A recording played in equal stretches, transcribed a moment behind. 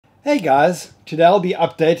Hey guys, today I'll be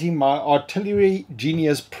updating my Artillery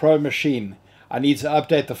Genius Pro machine. I need to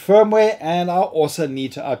update the firmware and I also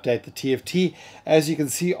need to update the TFT. As you can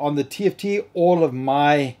see on the TFT, all of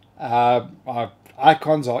my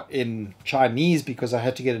icons are in Chinese because I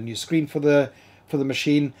had to get a new screen for the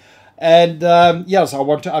machine. And so I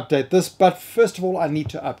want to update this, but first of all I need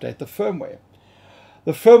to update the firmware.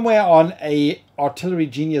 The firmware on a Artillery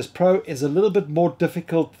Genius Pro is a little bit more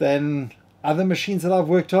difficult than other machines that I've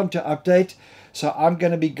worked on to update, so I'm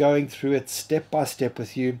going to be going through it step by step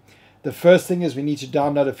with you. The first thing is we need to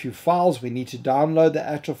download a few files. We need to download the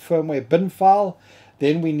actual firmware bin file,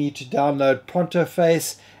 then we need to download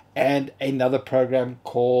ProntoFace and another program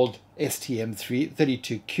called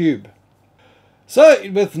STM32Cube.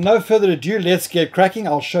 So with no further ado, let's get cracking.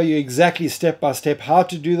 I'll show you exactly step by step how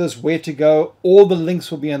to do this, where to go. All the links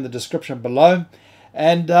will be in the description below.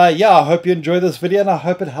 And I hope you enjoy this video and I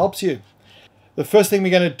hope it helps you. The first thing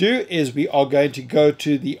we're going to do is we are going to go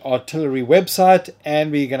to the Artillery website and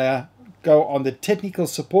we're going to go on the technical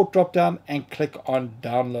support drop down and click on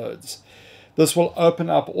downloads. This will open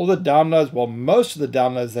up all the downloads, well, most of the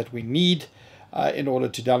downloads that we need in order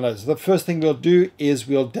to download. So the first thing we'll do is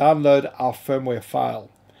we'll download our firmware file.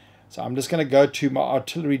 So I'm just going to go to my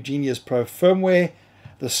Artillery Genius Pro firmware,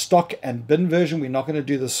 the stock and bin version. We're not going to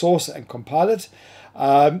do the source and compile it.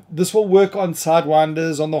 This will work on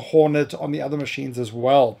Sidewinders, on the Hornet, on the other machines as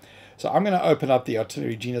well. So I'm going to open up the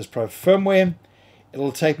Artillery Genius Pro firmware.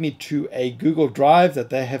 It'll take me to a Google Drive that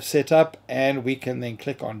they have set up and we can then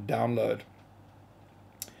click on download.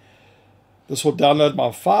 This will download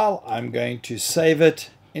my file. I'm going to save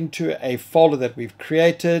it into a folder that we've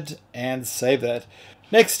created and save that.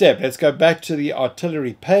 Next step, let's go back to the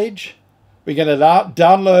Artillery page. We're going to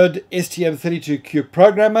download STM32Cube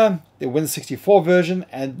Programmer, the Win64 version,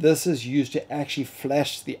 and this is used to actually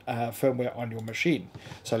flash the firmware on your machine.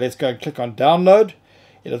 So let's go and click on download.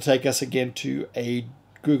 It'll take us again to a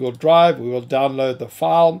Google Drive. We will download the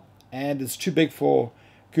file, and it's too big for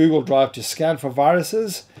Google Drive to scan for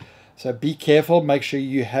viruses. So be careful, make sure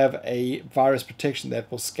you have a virus protection that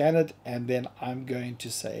will scan it, and then I'm going to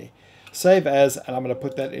say save as, and I'm going to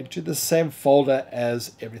put that into the same folder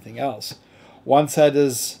as everything else. Once that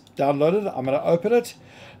is downloaded, I'm going to open it.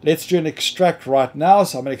 Let's do an extract right now.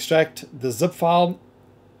 So I'm going to extract the zip file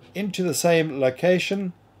into the same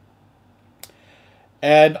location.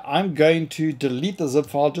 And I'm going to delete the zip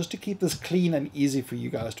file just to keep this clean and easy for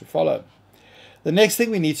you guys to follow. The next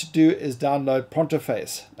thing we need to do is download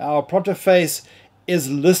ProntoFace. Now ProntoFace is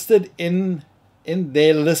listed in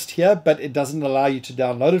their list here, but it doesn't allow you to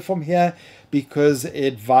download it from here because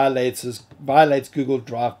it violates Google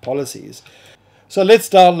Drive policies. So let's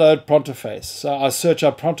download ProntoFace. So I search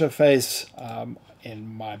up ProntoFace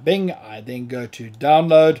in my Bing. I then go to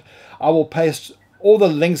download. I will paste all the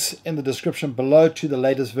links in the description below to the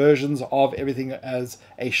latest versions of everything as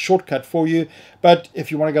a shortcut for you. But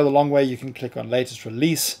if you want to go the long way, you can click on latest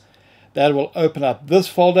release. That will open up this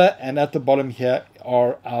folder, and at the bottom here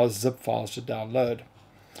are our zip files to download.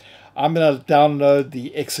 I'm going to download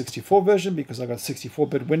the x64 version because I've got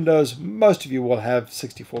 64-bit Windows. Most of you will have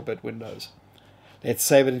 64-bit Windows. Let's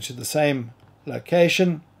save it into the same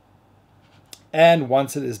location. And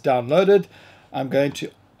once it is downloaded, I'm going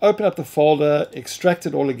to open up the folder, extract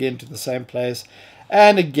it all again to the same place.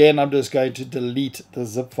 And again, I'm just going to delete the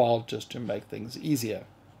zip file just to make things easier.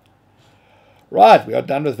 Right, we are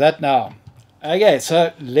done with that now. Okay,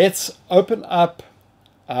 so let's open up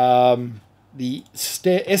the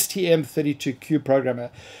STM32Cube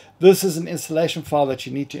Programmer. This is an installation file that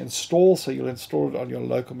you need to install, so you'll install it on your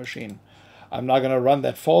local machine. I'm now going to run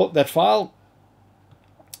that file,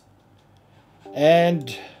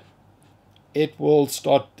 and it will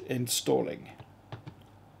start installing.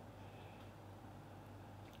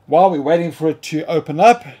 While we're waiting for it to open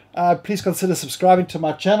up, please consider subscribing to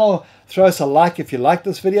my channel. Throw us a like if you like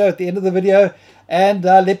this video at the end of the video, and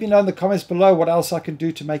let me know in the comments below what else I can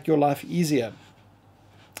do to make your life easier.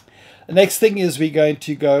 The next thing is we're going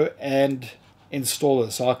to go and install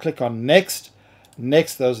this. So I'll click on next.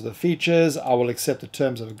 Next, those are the features. I will accept the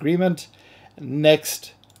terms of agreement.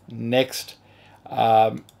 Next.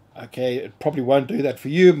 Okay, it probably won't do that for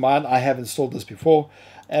you. Mine, I have installed this before.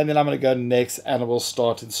 And then I'm going to go next and it will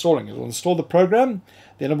start installing. It will install the program.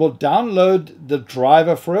 Then it will download the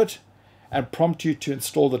driver for it and prompt you to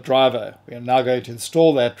install the driver. We are now going to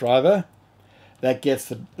install that driver. That gets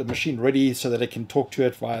the machine ready so that it can talk to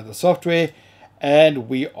it via the software. And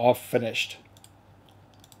we are finished.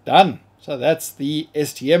 Done. So that's the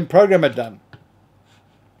STM programmer done.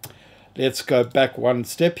 Let's go back one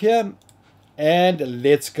step here. And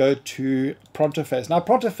let's go to Prontoface. Now,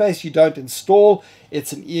 Prontoface you don't install.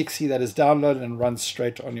 It's an exe that is downloaded and runs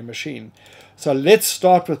straight on your machine. So let's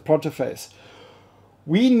start with Prontoface.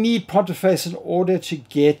 We need Prontoface in order to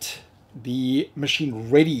get the machine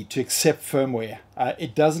ready to accept firmware.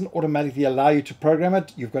 It doesn't automatically allow you to program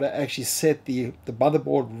it. You've got to actually set the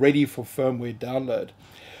motherboard ready for firmware download.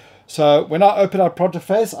 So when I open up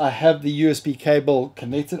Prontoface, I have the USB cable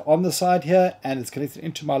connected on the side here, and it's connected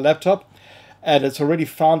into my laptop, and it's already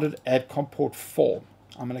found it at COM port 4.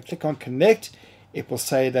 I'm going to click on connect. It will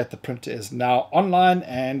say that the printer is now online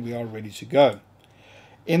and we are ready to go.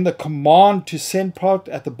 In the command to send part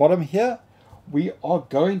at the bottom here, we are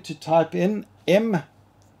going to type in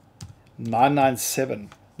M997.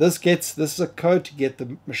 This is a code to get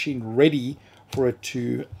the machine ready for it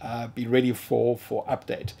to be ready for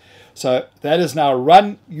update. So that is now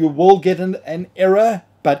run. You will get an error,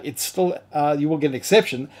 but it's still, you will get an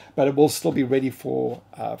exception, but it will still be ready for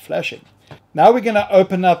flashing. Now we're going to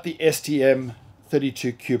open up the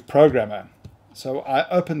STM32Cube programmer. So I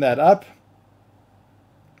open that up,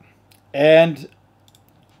 and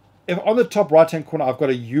if on the top right hand corner I've got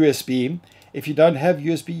a USB. If you don't have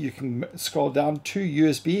USB, you can scroll down to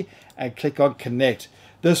USB and click on connect.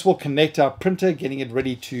 This will connect our printer, getting it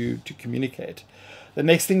ready to communicate. The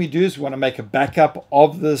next thing we do is we want to make a backup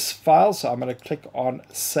of this file. So I'm going to click on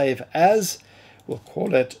Save As. We'll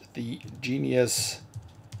call it the Genius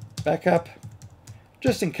Backup,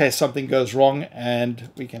 just in case something goes wrong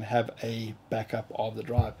and we can have a backup of the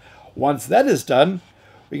drive. Once that is done,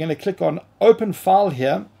 we're going to click on Open File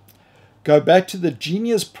here. Go back to the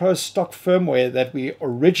Genius Pro stock firmware that we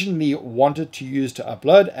originally wanted to use to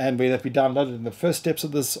upload and that we downloaded in the first steps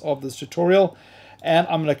of this tutorial. And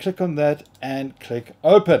I'm going to click on that and click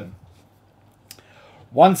Open.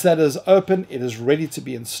 Once that is open, it is ready to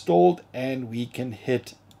be installed and we can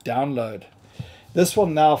hit Download. This will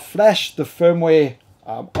now flash the firmware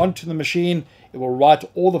onto the machine. It will write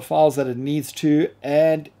all the files that it needs to,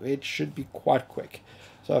 and it should be quite quick.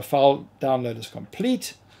 So file download is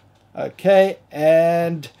complete. Okay,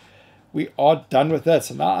 and we are done with that.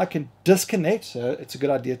 So now I can disconnect. So it's a good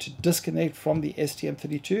idea to disconnect from the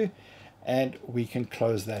STM32, and we can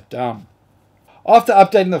close that down. After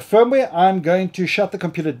updating the firmware, I'm going to shut the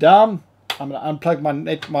computer down. I'm going to unplug my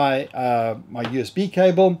USB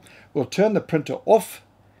cable. We'll turn the printer off.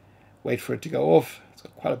 Wait for it to go off. It's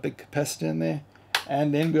got quite a big capacitor in there.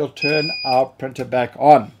 And then we'll turn our printer back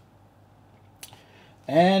on.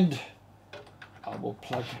 And I will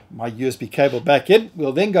plug my USB cable back in.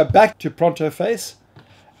 We'll then go back to Prontoface,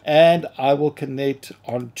 and I will connect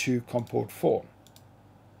onto COM port 4.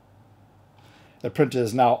 The printer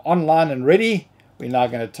is now online and ready. We're now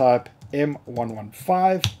going to type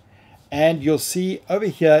M115, and you'll see over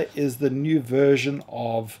here is the new version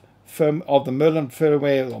of the Merlin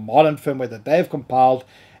firmware or Marlin firmware that they've compiled,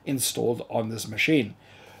 installed on this machine.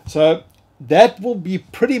 So that will be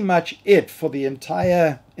pretty much it for the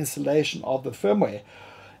entire installation of the firmware.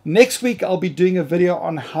 Next week I'll be doing a video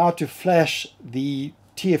on how to flash the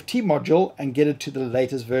TFT module and get it to the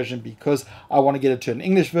latest version, because I want to get it to an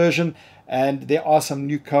English version, and there are some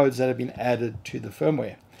new codes that have been added to the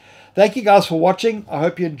firmware. Thank you guys for watching. I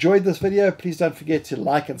hope you enjoyed this video. Please don't forget to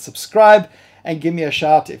like and subscribe, and give me a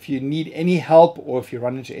shout if you need any help or if you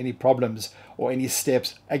run into any problems or any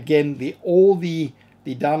steps. Again, all the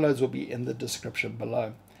downloads will be in the description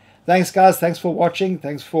below. Thanks guys, thanks for watching,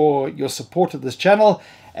 thanks for your support of this channel,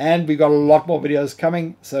 and we got a lot more videos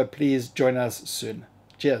coming, so please join us soon.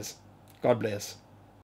 Cheers, God bless.